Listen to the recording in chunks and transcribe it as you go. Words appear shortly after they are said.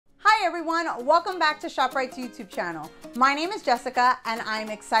everyone, welcome back to ShopRite's YouTube channel. My name is Jessica and I'm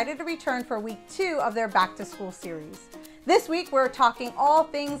excited to return for week 2 of their back to school series. This week we're talking all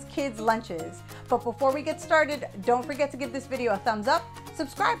things kids lunches. But before we get started, don't forget to give this video a thumbs up,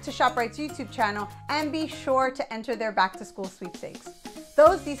 subscribe to ShopRite's YouTube channel, and be sure to enter their back to school sweepstakes.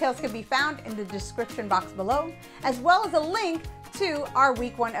 Those details can be found in the description box below, as well as a link to our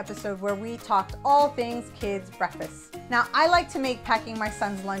week 1 episode where we talked all things kids breakfast. Now, I like to make packing my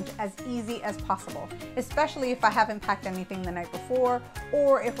son's lunch as easy as possible, especially if I haven't packed anything the night before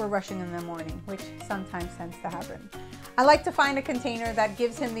or if we're rushing in the morning, which sometimes tends to happen. I like to find a container that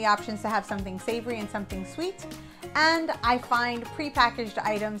gives him the options to have something savory and something sweet, and I find prepackaged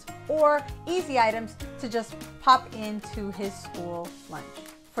items or easy items to just pop into his school lunch.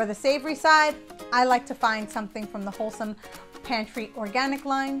 For the savory side, I like to find something from the Wholesome Pantry organic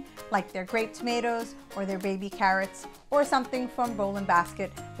line, like their grape tomatoes or their baby carrots, or something from Bowl and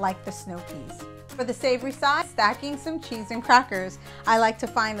Basket like the snow peas. For the savory side, stacking some cheese and crackers. I like to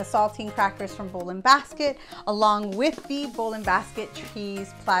find the saltine crackers from Bowl and Basket along with the Bowl and Basket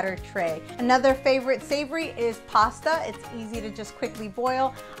cheese platter tray. Another favorite savory is pasta. It's easy to just quickly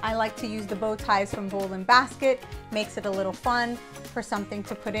boil. I like to use the bow ties from Bowl and Basket. Makes it a little fun for something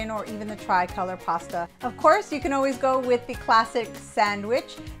to put in, or even the tricolor pasta. Of course, you can always go with the classic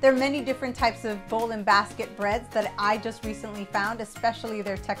sandwich. There are many different types of Bowl and Basket breads that I just recently found, especially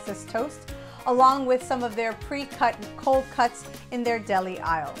their Texas toast, along with some of their pre-cut cold cuts in their deli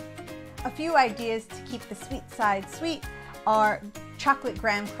aisle. A few ideas to keep the sweet side sweet are chocolate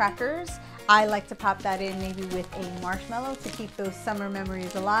graham crackers. I like to pop that in maybe with a marshmallow to keep those summer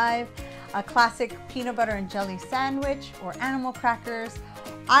memories alive. A classic peanut butter and jelly sandwich or animal crackers.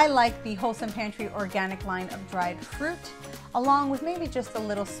 I like the Wholesome Pantry organic line of dried fruit, along with maybe just a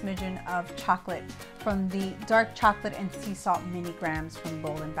little smidgen of chocolate from the dark chocolate and sea salt mini grams from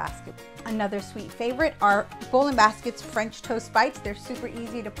Bowl and Basket. Another sweet favorite are Bowl and Basket's French toast bites. They're super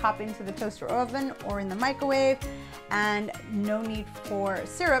easy to pop into the toaster oven or in the microwave, and no need for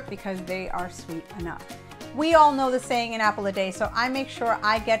syrup because they are sweet enough. We all know the saying, an apple a day, so I make sure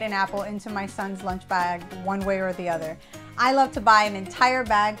I get an apple into my son's lunch bag one way or the other. I love to buy an entire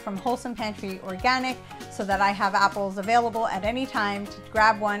bag from Wholesome Pantry Organic so that I have apples available at any time to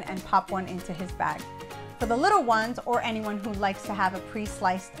grab one and pop one into his bag. For the little ones, or anyone who likes to have a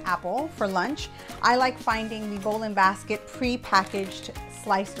pre-sliced apple for lunch, I like finding the Bowl and Basket pre-packaged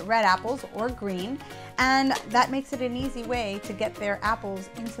sliced red apples or green, and that makes it an easy way to get their apples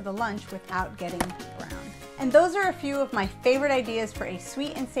into the lunch without getting brown. And those are a few of my favorite ideas for a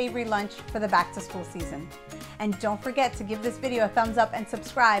sweet and savory lunch for the back to school season. And don't forget to give this video a thumbs up and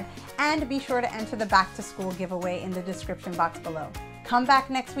subscribe, and be sure to enter the back to school giveaway in the description box below. Come back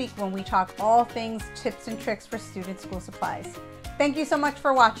next week when we talk all things tips and tricks for student school supplies. Thank you so much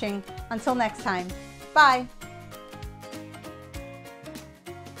for watching. Until next time, bye.